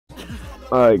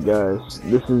Alright guys,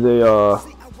 this is a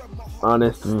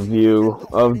honest review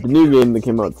of the new game that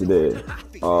came out today.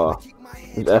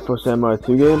 It's Afro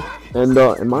 2 game, and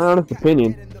in my honest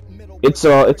opinion, it's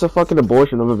a fucking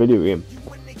abortion of a video game.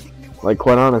 Like,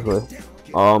 quite honestly.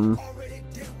 I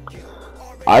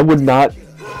would not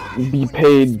be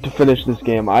paid to finish this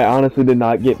game. I honestly did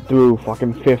not get through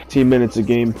fucking 15 minutes of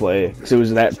gameplay because it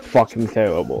was that fucking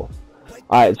terrible.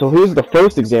 Alright, so here's the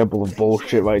first example of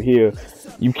bullshit right here.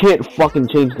 You can't fucking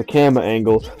change the camera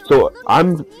angle, so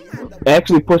I'm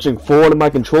actually pushing forward on my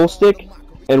control stick,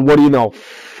 and what do you know?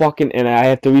 And I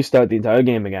have to restart the entire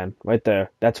game again. Right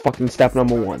there. That's fucking step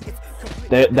number 1.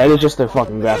 That is just a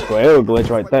fucking graphical error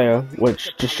glitch right there,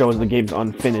 which just shows the game's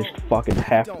unfinished fucking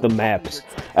half the maps.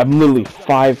 I'm literally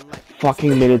 5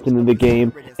 fucking minutes into the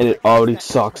game, and it already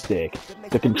sucks dick.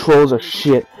 The controls are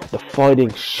shit, the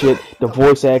fighting shit, the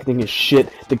voice acting is shit,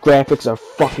 the graphics are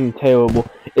fucking terrible.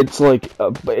 It's like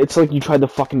you tried to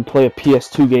fucking play a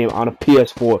PS2 game on a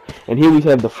PS4, and here we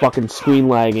have the fucking screen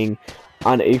lagging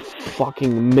on a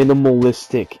fucking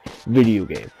minimalistic video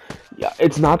game. Yeah,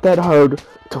 it's not that hard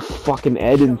to fucking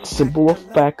add in simple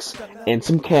effects and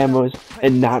some cameras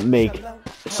and not make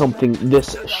something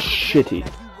this shitty.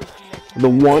 The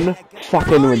one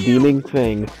fucking redeeming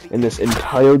thing in this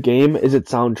entire game is its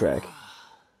soundtrack.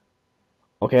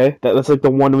 Okay? That's like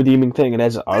the one redeeming thing. It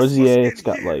has RZA, it's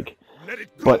got like...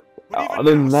 But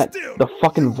other than that, the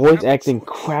fucking voice acting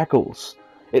crackles.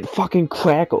 It fucking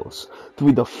crackles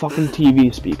through the fucking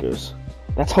TV speakers.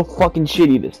 That's how fucking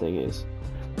shitty this thing is.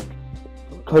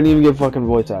 Couldn't even get fucking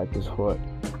voice actors for it.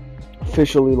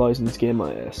 Officially licensed game,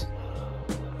 my ass.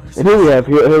 And here we are.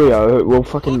 We're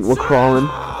crawling.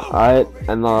 Alright,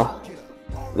 and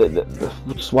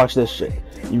just watch this shit.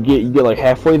 You get like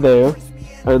halfway there,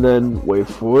 and then wait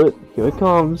for it. Here it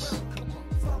comes.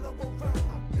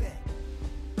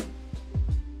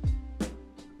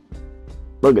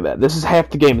 Look at that. This is half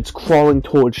the game. It's crawling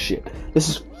towards shit. This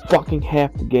is fucking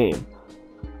half the game.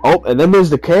 Oh, and then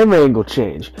there's the camera angle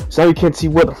change. So now you can't see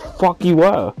where the fuck you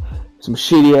are. Some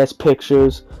shitty ass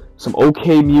pictures. Some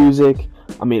okay music.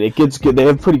 I mean, it gets good. They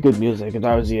have pretty good music. It's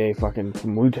RZA fucking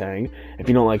from Wu-Tang. If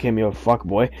you don't like him, you're a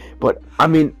fuckboy. But, I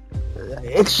mean,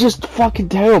 it's just fucking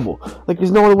terrible. Like,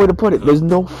 there's no other way to put it. There's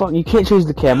no fuck. You can't change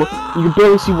the camera. You can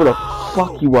barely see where the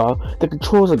fuck you are. The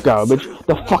controls are garbage.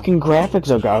 The fucking graphics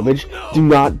are garbage. Do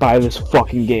not buy this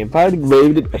fucking game. If I had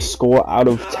rated it a score out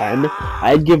of 10,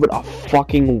 I'd give it a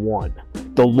fucking 1.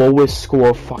 The lowest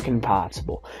score fucking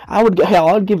possible. I'd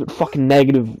give it fucking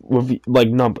negative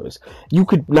numbers. You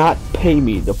could not pay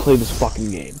me to play this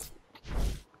fucking game.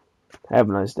 Have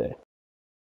a nice day.